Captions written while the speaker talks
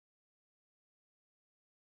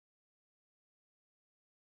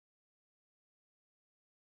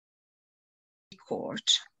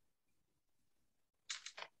court.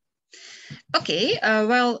 Okay,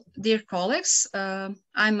 well, dear colleagues,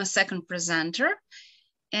 I'm a second presenter,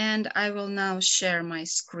 and I will now share my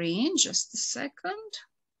screen. Just a second.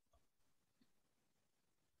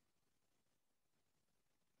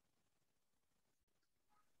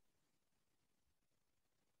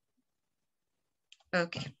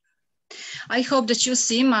 Okay. I hope that you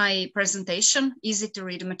see my presentation, easy to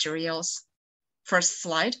read materials. First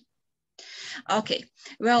slide. Okay,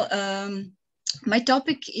 well, my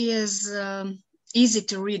topic is easy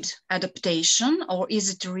to read adaptation or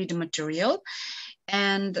easy to read material.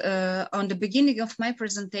 And on the beginning of my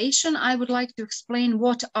presentation, I would like to explain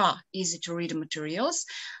what are easy to read materials.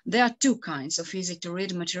 There are two kinds of easy to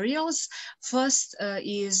read materials. First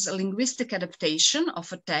is linguistic adaptation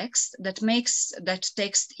of a text that makes that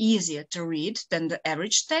text easier to read than the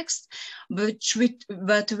average text,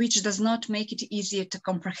 but which does not make it easier to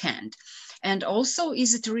comprehend. And also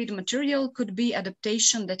easy to read material could be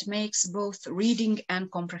adaptation that makes both reading and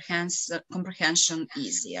comprehension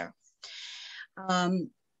easier. I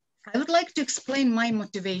would like to explain my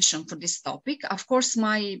motivation for this topic. Of course,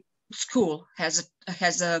 my school has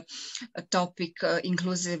a topic,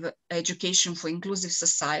 inclusive education for inclusive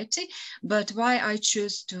society, but why I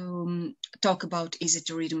choose to talk about easy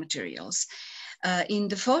to read materials. In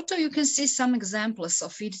the photo, you can see some examples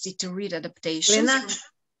of easy to read adaptations. Lena,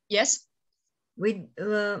 yes?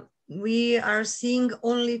 We are seeing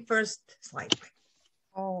only first slide.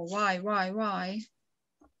 Oh, why?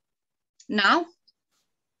 Now?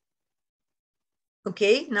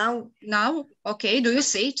 Okay, now. Now? Okay, do you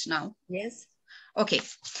see it now? Yes. Okay.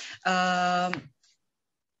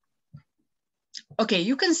 Okay,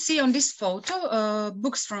 you can see on this photo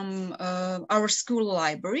books from our school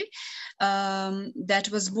library that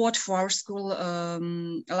was bought for our school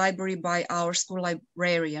library by our school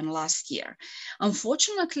librarian last year.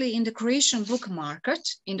 Unfortunately, in the Croatian book market,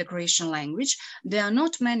 in the Croatian language, there are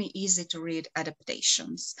not many easy to read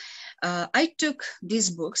adaptations. I took these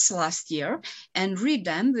books last year and read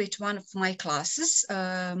them with one of my classes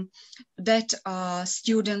that are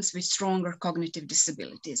students with stronger cognitive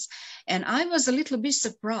disabilities. And I was a little bit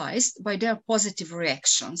surprised by their positive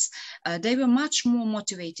reactions. They were much more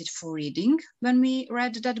motivated for reading when we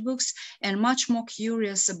read that books and much more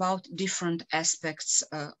curious about different aspects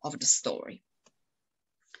of the story.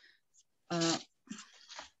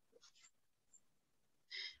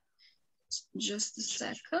 Just a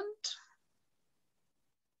second.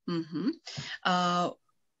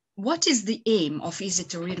 What is the aim of easy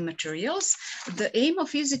to read materials? The aim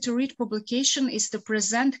of easy to read publication is to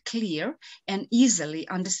present clear and easily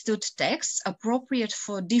understood texts appropriate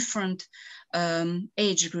for different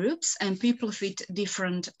age groups and people with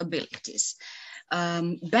different abilities.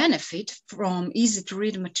 Benefit from easy to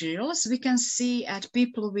read materials we can see at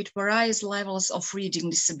people with various levels of reading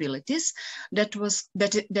disabilities that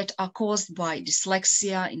are caused by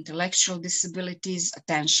dyslexia, intellectual disabilities,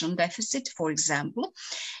 attention deficit, for example,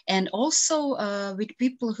 and also with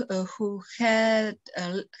people who have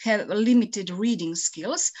limited reading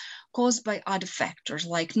skills caused by other factors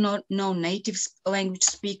like non-native language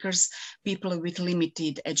speakers, people with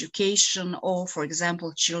limited education, or, for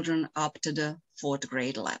example, children up to the 4th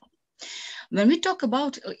grade level. When we talk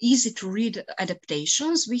about easy to read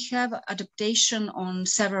adaptations, we have adaptation on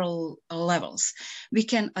several levels. We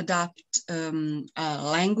can adapt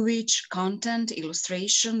language, content,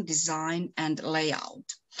 illustration, design, and layout.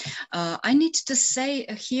 I need to say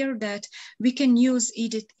here that we can use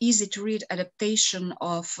easy to read adaptation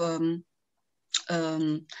of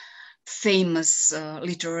famous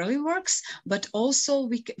literary works, but also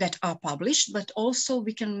that are published, but also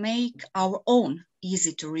we can make our own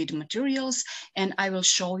easy to read materials. And I will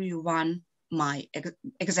show you my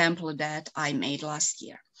example that I made last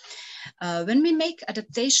year. When we make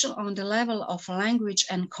adaptation on the level of language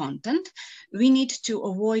and content, we need to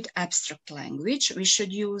avoid abstract language. We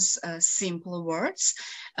should use simple words.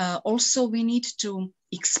 Also, we need to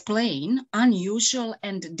explain unusual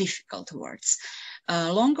and difficult words.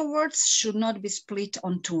 Longer words should not be split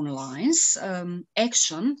on 2 lines.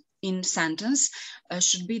 Action in sentence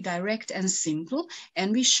should be direct and simple,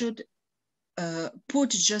 and we should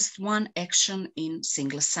put just one action in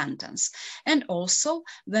single sentence. And also,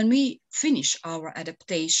 when we finish our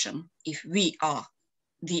adaptation, if we are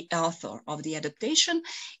the author of the adaptation,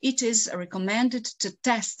 it is recommended to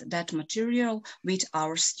test that material with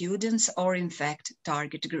our students or, in fact,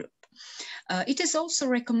 target group. It is also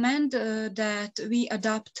recommended that we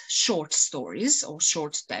adapt short stories or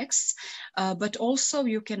short texts, but also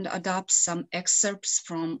you can adapt some excerpts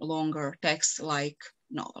from longer texts like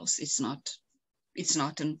novels. It's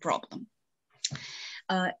not a problem.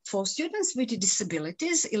 For students with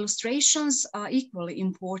disabilities, illustrations are equally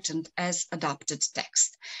important as adapted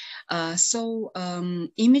text.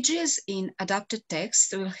 Images in adapted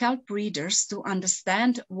text will help readers to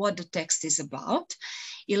understand what the text is about.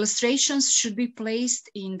 Illustrations should be placed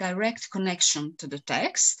in direct connection to the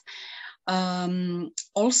text.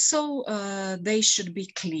 They should be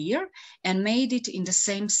clear and made it in the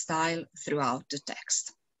same style throughout the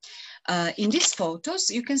text. In these photos,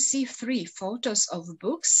 you can see 3 photos of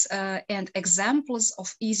books and examples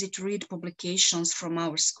of easy-to-read publications from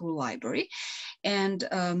our school library. And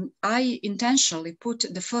I intentionally put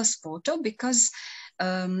the first photo because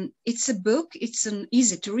it's a book, it's an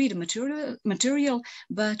easy-to-read material,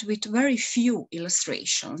 but with very few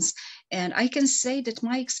illustrations. And I can say that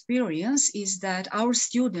my experience is that our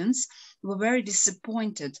students were very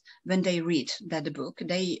disappointed when they read that book.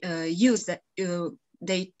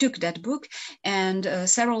 They took that book and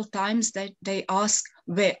several times they asked,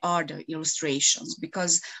 where are the illustrations?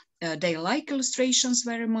 Because they like illustrations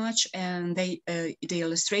very much, and the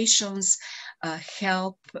illustrations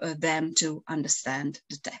help them to understand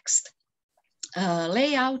the text.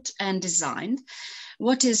 Layout and design.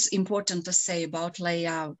 What is important to say about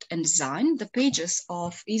layout and design? The pages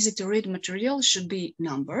of easy-to-read material should be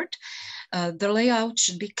numbered. The layout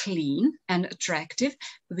should be clean and attractive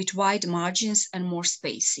with wide margins and more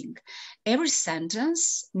spacing. Every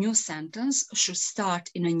new sentence should start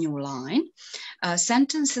in a new line.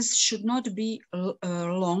 Sentences should not be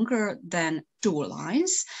longer than 2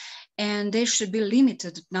 lines, and there should be a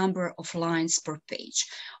limited number of lines per page.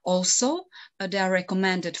 Also, there are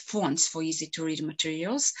recommended fonts for easy-to-read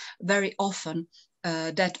materials. Very often,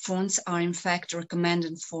 that fonts are in fact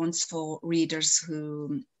recommended fonts for readers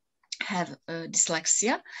who have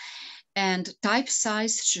dyslexia, and type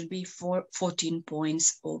size should be 14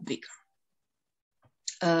 points or bigger.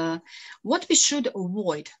 What we should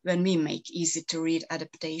avoid when we make easy-to-read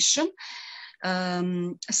adaptation,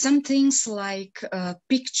 some things like a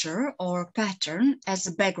picture or pattern as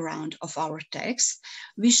a background of our text.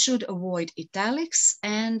 We should avoid italics,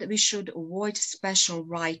 and we should avoid special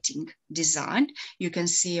writing design. You can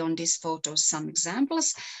see on this photo some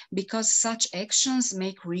examples, because such actions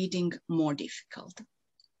make reading more difficult.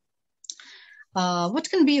 What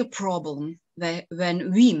can be a problem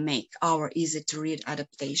when we make our easy-to-read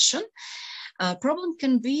adaptation? Problem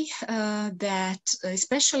can be that,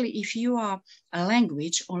 especially if you are a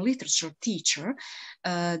language or literature teacher,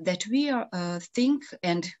 that we think,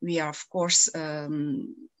 and we are, of course,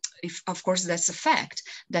 that's a fact,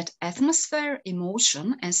 that atmosphere,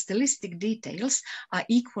 emotion, and stylistic details are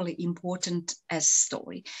equally important as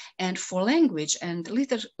story. And for language and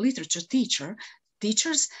literature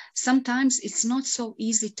teachers, sometimes it's not so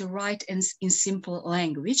easy to write in simple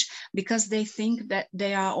language, because they think that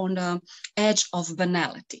they are on the edge of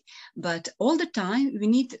banality. But all the time, we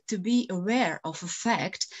need to be aware of the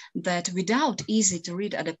fact that without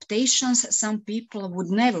easy-to-read adaptations, some people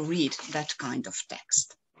would never read that kind of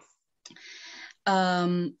text.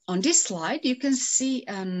 On this slide, you can see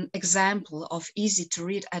an example of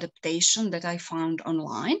easy-to-read adaptation that I found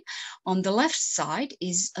online. On the left side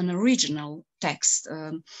is an original text,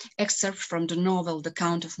 excerpt from the novel The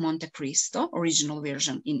Count of Monte Cristo, original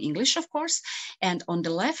version in English, of course. And on the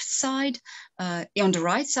left side, on the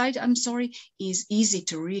right side, I'm sorry, is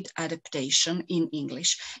easy-to-read adaptation in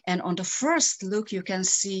English. And on the first look, you can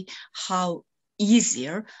see how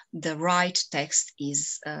easier the right text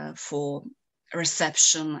is for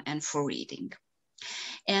reception and for reading.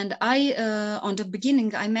 And on the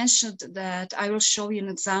beginning, I mentioned that I will show you an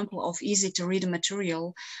example of easy-to-read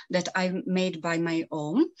material that I made by my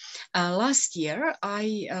own. Last year,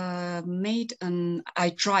 I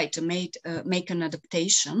tried to make an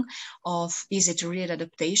adaptation of easy-to-read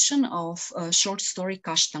adaptation of a short story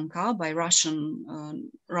Kashtanka by Russian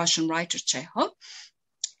writer Chekhov.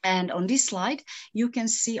 And on this slide, you can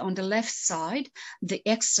see on the left side the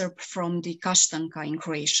excerpt from the Kashtanka in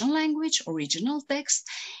Croatian language, original text,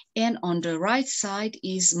 and on the right side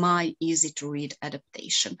is my easy-to-read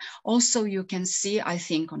adaptation. Also, you can see, I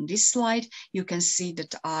think on this slide, you can see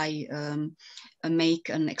that I make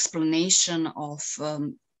an explanation of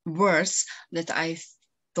words that I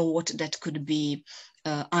thought that could be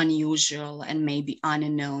unusual and maybe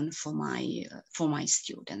unknown for my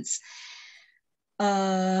students.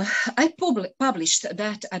 I published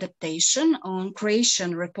that adaptation on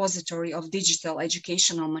Croatian repository of digital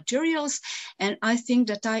educational materials, and I think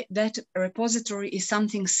that that repository is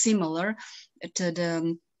something similar to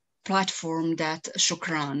the platform that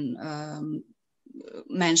Shukran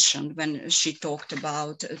mentioned when she talked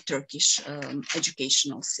about Turkish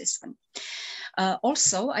educational system.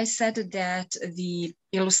 Also, I said that the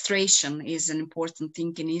illustration is an important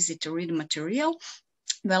thing in easy to read material.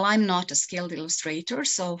 Well, I'm not a skilled illustrator,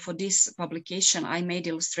 so for this publication, I made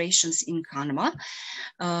illustrations in Canva.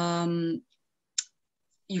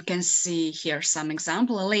 You can see here some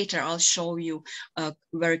example. Later, I'll show you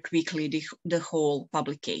very quickly the whole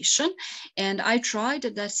publication. And I tried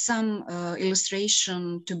that some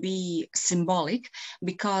illustration to be symbolic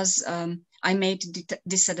because I made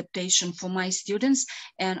this adaptation for my students,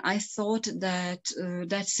 and I thought that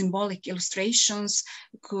that symbolic illustrations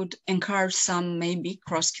could encourage some maybe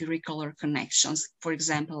cross-curricular connections, for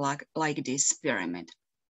example, like this pyramid.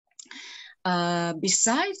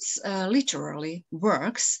 Besides literary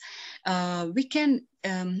works, we can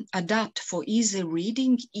adapt for easy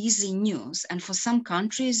reading, easy news. And for some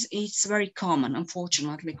countries, it's very common.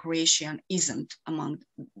 Unfortunately, Croatia isn't among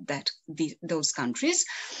those countries.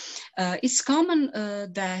 It's common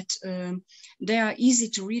that there are easy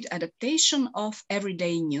to read adaptation of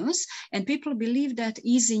everyday news. And people believe that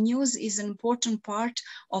easy news is an important part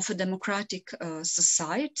of a democratic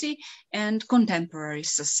society and contemporary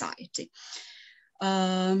society.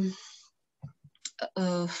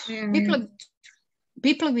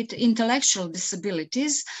 People with intellectual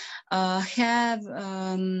disabilities have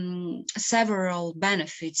several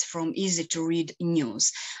benefits from easy to read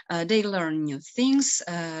news. They learn new things,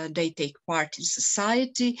 they take part in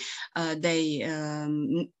society, they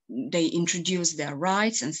introduce their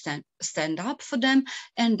rights and stand up for them,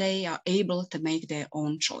 and they are able to make their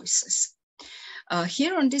own choices.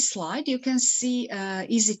 Here on this slide, you can see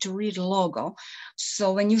easy to read logo.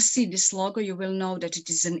 So when you see this logo, you will know that it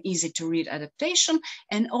is an easy to read adaptation.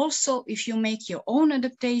 And also, if you make your own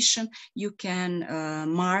adaptation, you can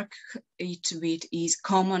mark it with is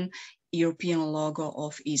common European logo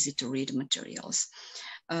of easy to read materials.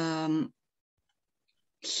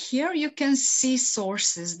 Here you can see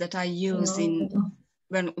sources that I use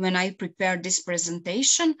when I prepared this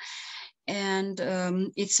presentation. And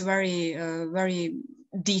it's very, very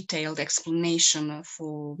detailed explanation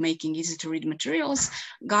for making easy to read materials,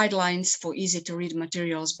 guidelines for easy to read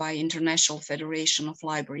materials by International Federation of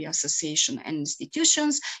Library Association and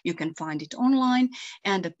Institutions. You can find it online,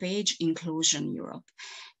 and the page Inclusion Europe.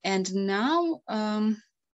 And now,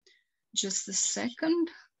 just a second.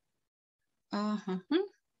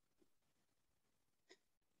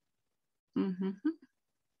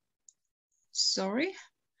 Sorry.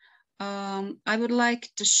 I would like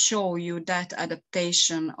to show you that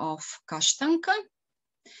adaptation of Kaštanka.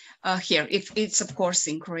 Here, it's of course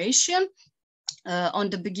in Croatian. On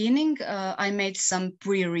the beginning, I made some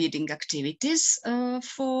pre-reading activities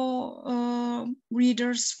for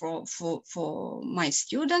readers, for my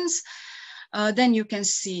students. Then you can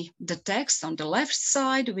see the text on the left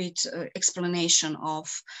side with explanation of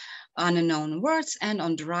unknown words, and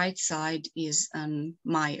on the right side is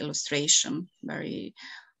my illustration, very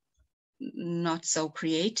not so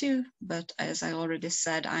creative, but as I already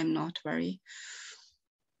said, I'm not a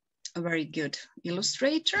very good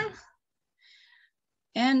illustrator.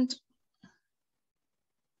 And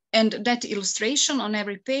that illustration on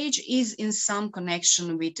every page is in some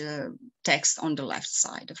connection with the text on the left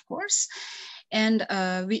side, of course. And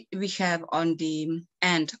we have on the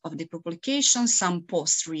end of the publication some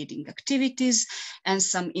post-reading activities and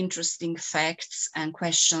some interesting facts and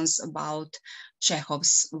questions about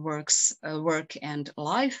Chekhov's work and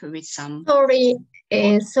life with some... Sorry.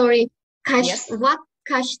 Yes? What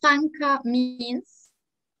Kaštanka means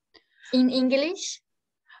in English?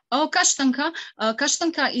 Oh, Kaštanka.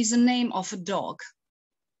 Kaštanka is a name of a dog.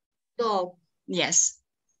 Dog. Yes.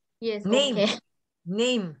 Yes, Name. okay.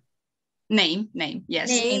 Name. Name, yes.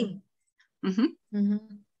 Name.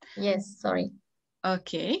 Yes, sorry.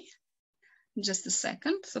 Okay. Just a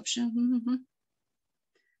second.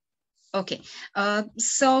 Okay.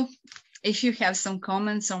 So if you have some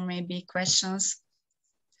comments or maybe questions,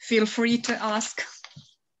 feel free to ask.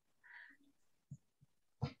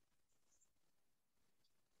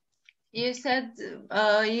 You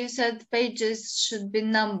said pages should be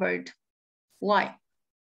numbered. Why?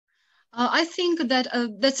 I think that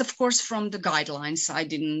that's of course from the guidelines. I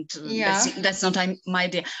didn't. That's not my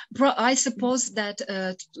idea. I suppose that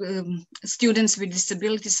students with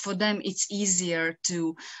disabilities, for them, it's easier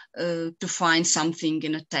to find something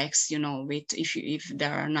in a text, you know, with if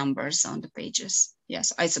there are numbers on the pages.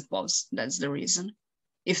 Yes, I suppose that's the reason.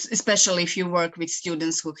 Especially if you work with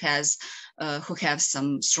students who have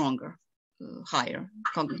some stronger, higher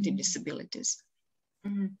cognitive disabilities.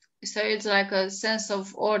 So it's like a sense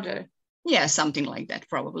of order. Yeah, something like that,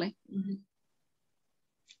 probably.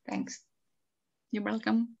 Thanks. You're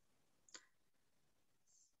welcome.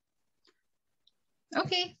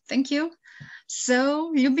 Okay, thank you.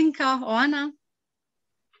 So, Ljubinka, Oana.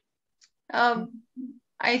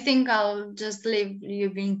 I think I'll just leave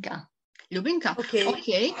Ljubinka. Ljubinka. Okay.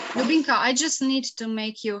 Okay. Ljubinka, I just need to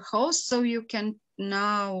make you host so you can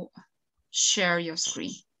now share your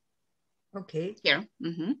screen. Okay. Here.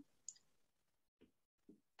 Mm-hmm.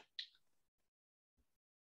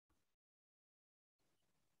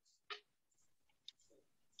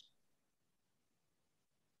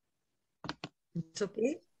 It's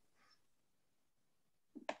okay.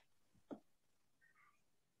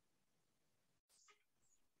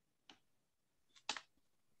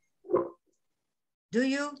 Do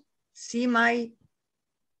you see my?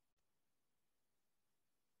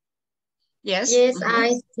 Yes. Yes, Mm-hmm.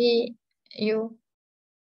 I see you.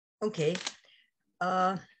 Okay.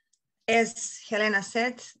 As Helena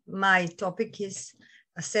said, my topic is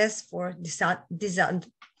assess for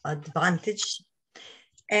disadvantage.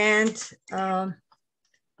 And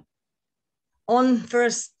on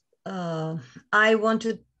first, I want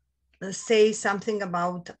to say something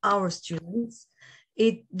about our students.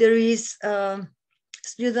 There is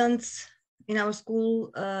students in our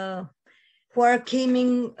school who are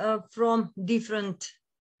coming from different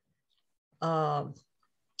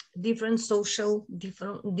social,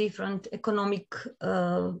 different economic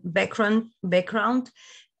background,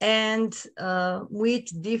 and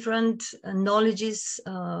with different knowledges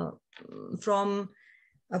from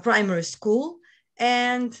a primary school,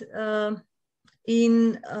 and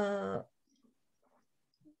in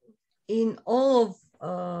all of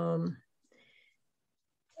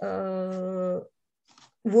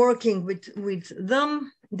working with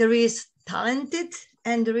them, there is talented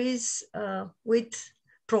and there is with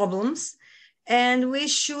problems, and we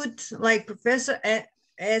should, like professor,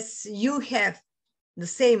 as you have the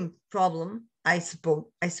same problem, I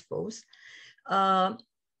suppose,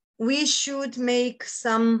 we should make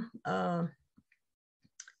some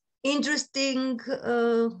interesting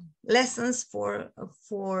lessons for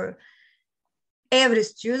every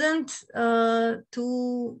student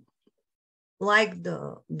to like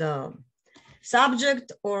the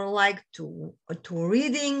subject, or like to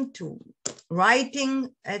reading, to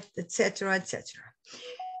writing, etc. etc.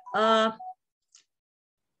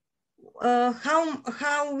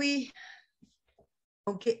 How we,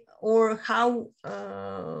 okay, or how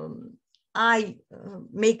I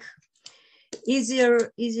make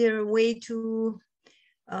easier way to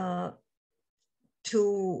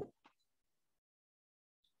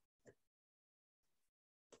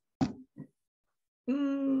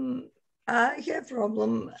I have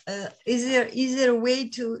problem. Easier way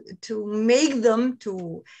to make them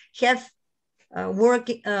to have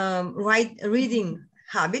reading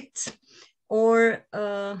habits, or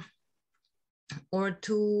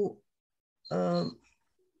to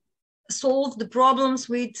solve the problems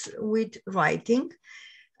with writing.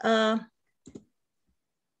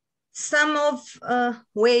 Some of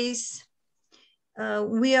ways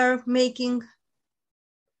we are making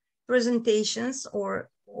presentations, or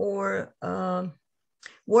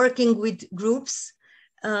working with groups,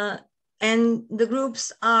 and the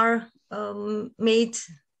groups are made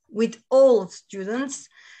with all students,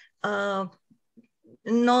 not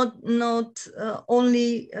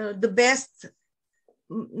only the best.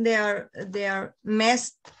 They are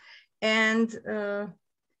masked, and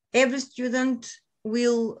every student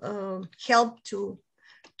will help to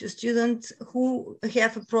students who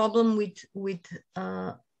have a problem with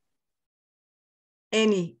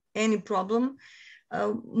any problem.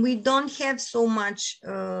 We don't have so much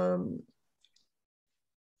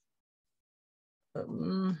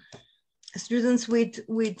students with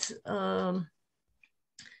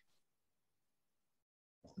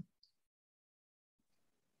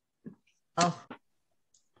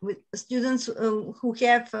students who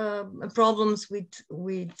have problems with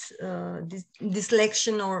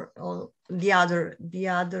dyslexia, or the other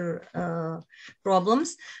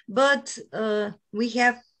problems, but we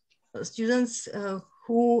have students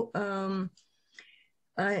who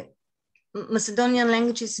Macedonian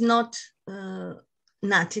language is not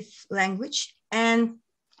native language, and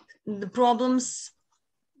the problems,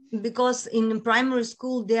 because in primary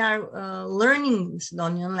school they are learning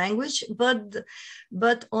Macedonian language,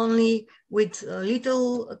 but only with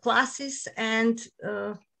little classes, and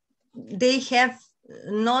they have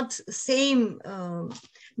not same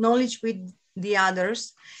knowledge with the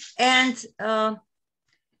others. And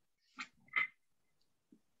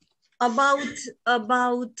about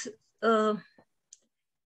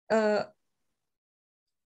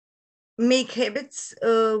make habits,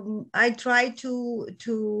 I try to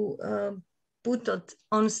put it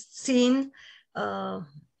on scene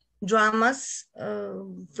dramas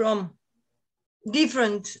from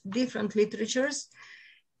different literatures,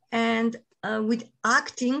 and with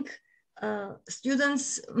acting,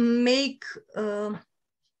 students make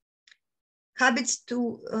habits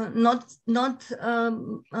to not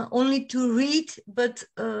only to read, but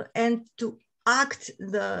and to act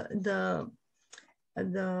the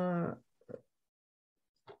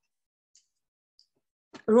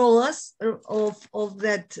roles of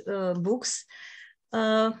that books.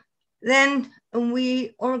 Then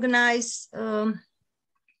we organize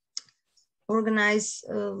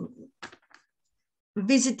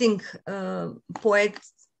visiting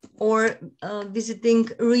poets, or visiting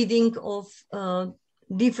reading of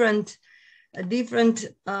different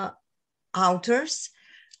authors.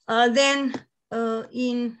 Then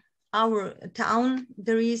in our town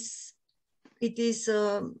there is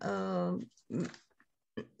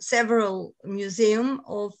several museum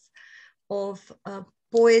of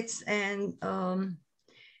poets and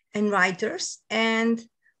writers, and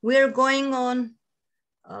we're going on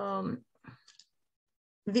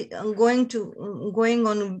going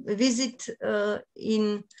on visit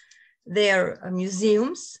in their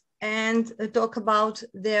museums, and talk about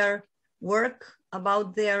their work,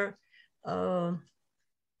 about their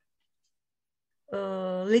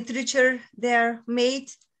literature they're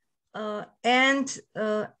made, and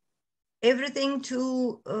everything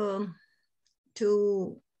to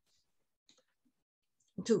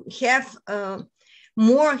have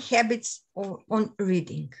more habits on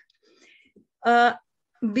reading.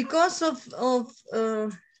 Because of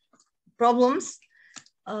problems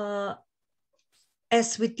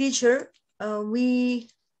as we teacher, we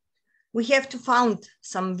have to find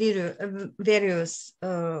some various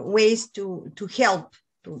ways to help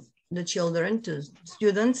to the children, to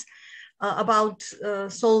students, about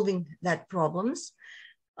solving that problems.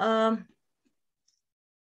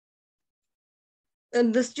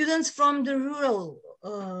 And the students from the rural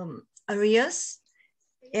areas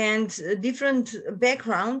and different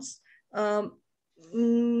backgrounds,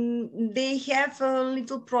 they have a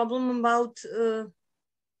little problem about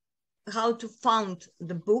how to find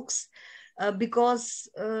the books, because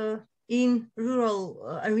in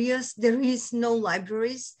rural areas there is no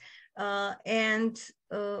libraries, and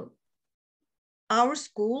our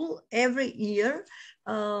school every year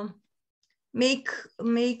make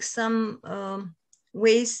some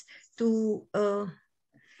ways to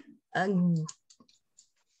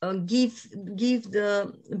give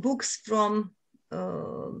the books from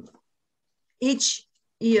each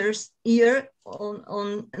year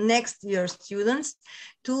on next year students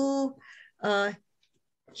to have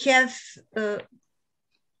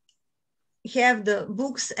the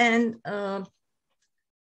books. And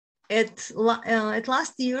at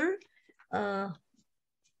last year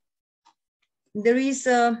there is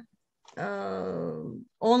a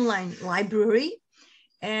online library,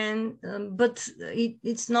 and but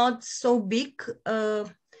it's not so big.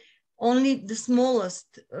 Only the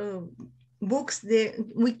smallest books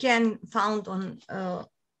we can found on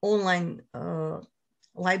online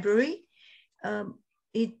library.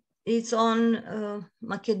 It's on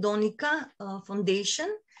Macedonia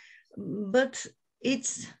Foundation, but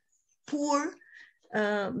it's poor.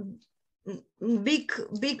 Big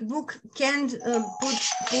book can't put.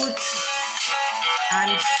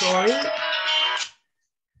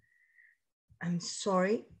 I'm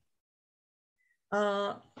sorry.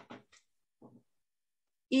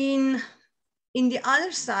 In the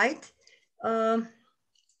other side,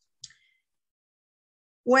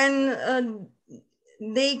 when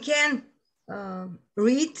they can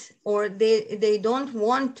read, or they don't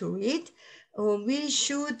want to read, we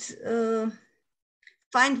should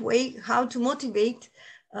find way how to motivate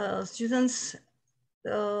students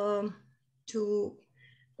to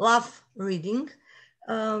love reading.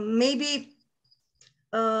 Maybe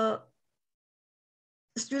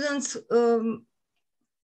students,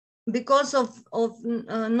 because of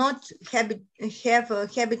not have a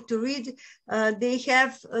habit to read, they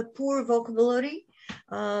have a poor vocabulary,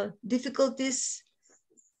 difficulties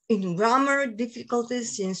in grammar,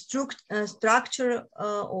 difficulties in structure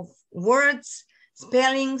of words,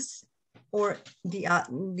 spellings, or the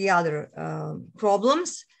other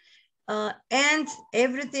problems, and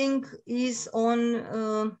everything is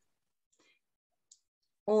on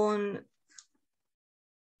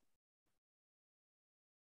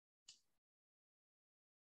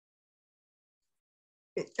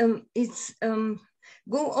it's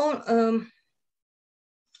go on.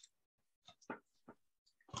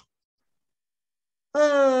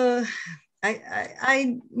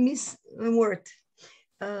 I miss the word.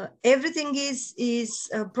 Everything is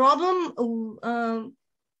a problem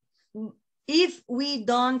if we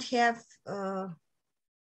don't have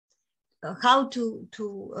how to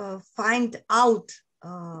find out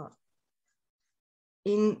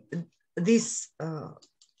in this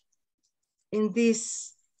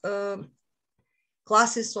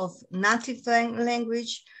classes of native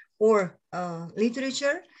language or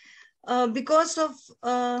literature, because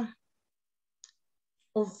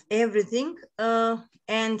of everything,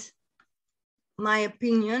 and my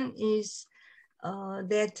opinion is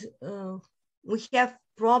that we have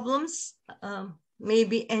problems,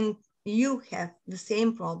 maybe, and you have the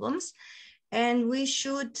same problems, and we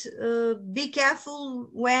should be careful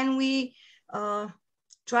when we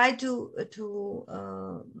try to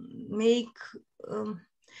make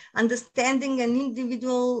understanding an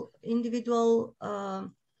individual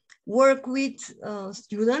work with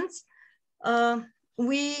students.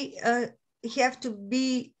 We have to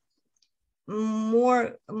be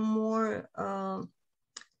more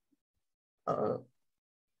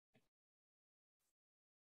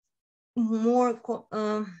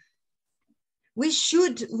we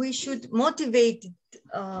should motivate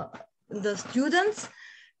the students,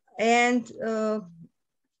 and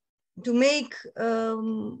to make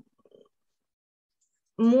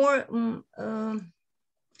more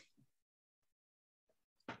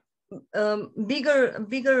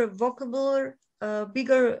bigger vocabulary,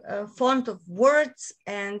 bigger font of words,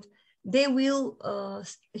 and they will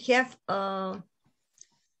have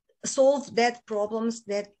solve that problems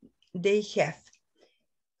that they have.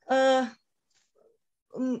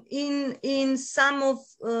 In some of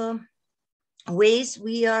ways,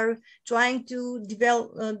 we are trying to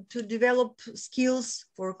develop skills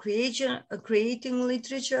for creating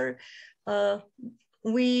literature.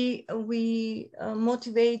 We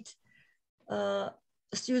motivate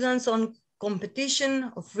students on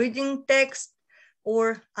competition of reading text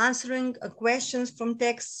or answering questions from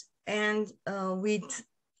texts, and with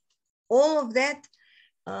all of that,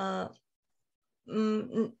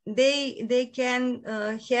 they can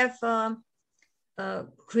have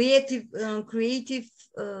creative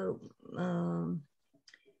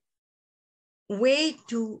way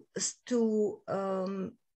to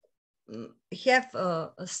have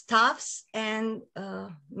staffs and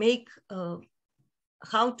make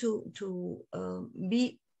how to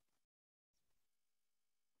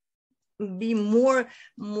be more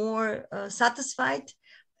satisfied,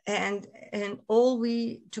 and all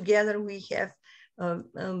we together we have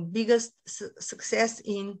biggest success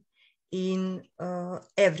in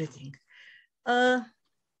everything.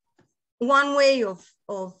 One way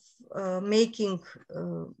of making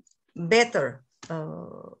better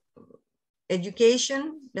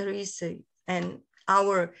education, there is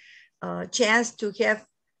our chance to have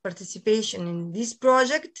participation in this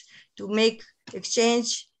project, to make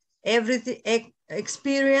exchange everything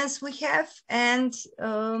experience we have, and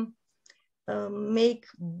make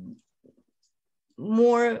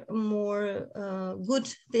more good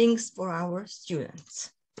things for our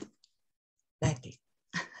students. That's it.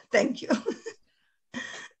 Thank you.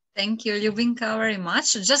 Thank you, Ljubinka, very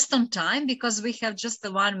much. Just on time, because we have just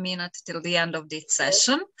 1 minute till the end of this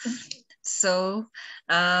session. So,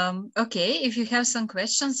 okay, if you have some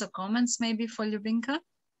questions or comments maybe for Ljubinka.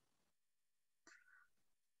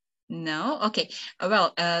 No? Okay.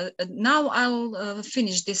 Well, now I'll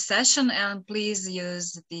finish this session, and please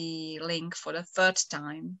use the link for the 3rd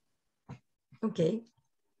time. Okay.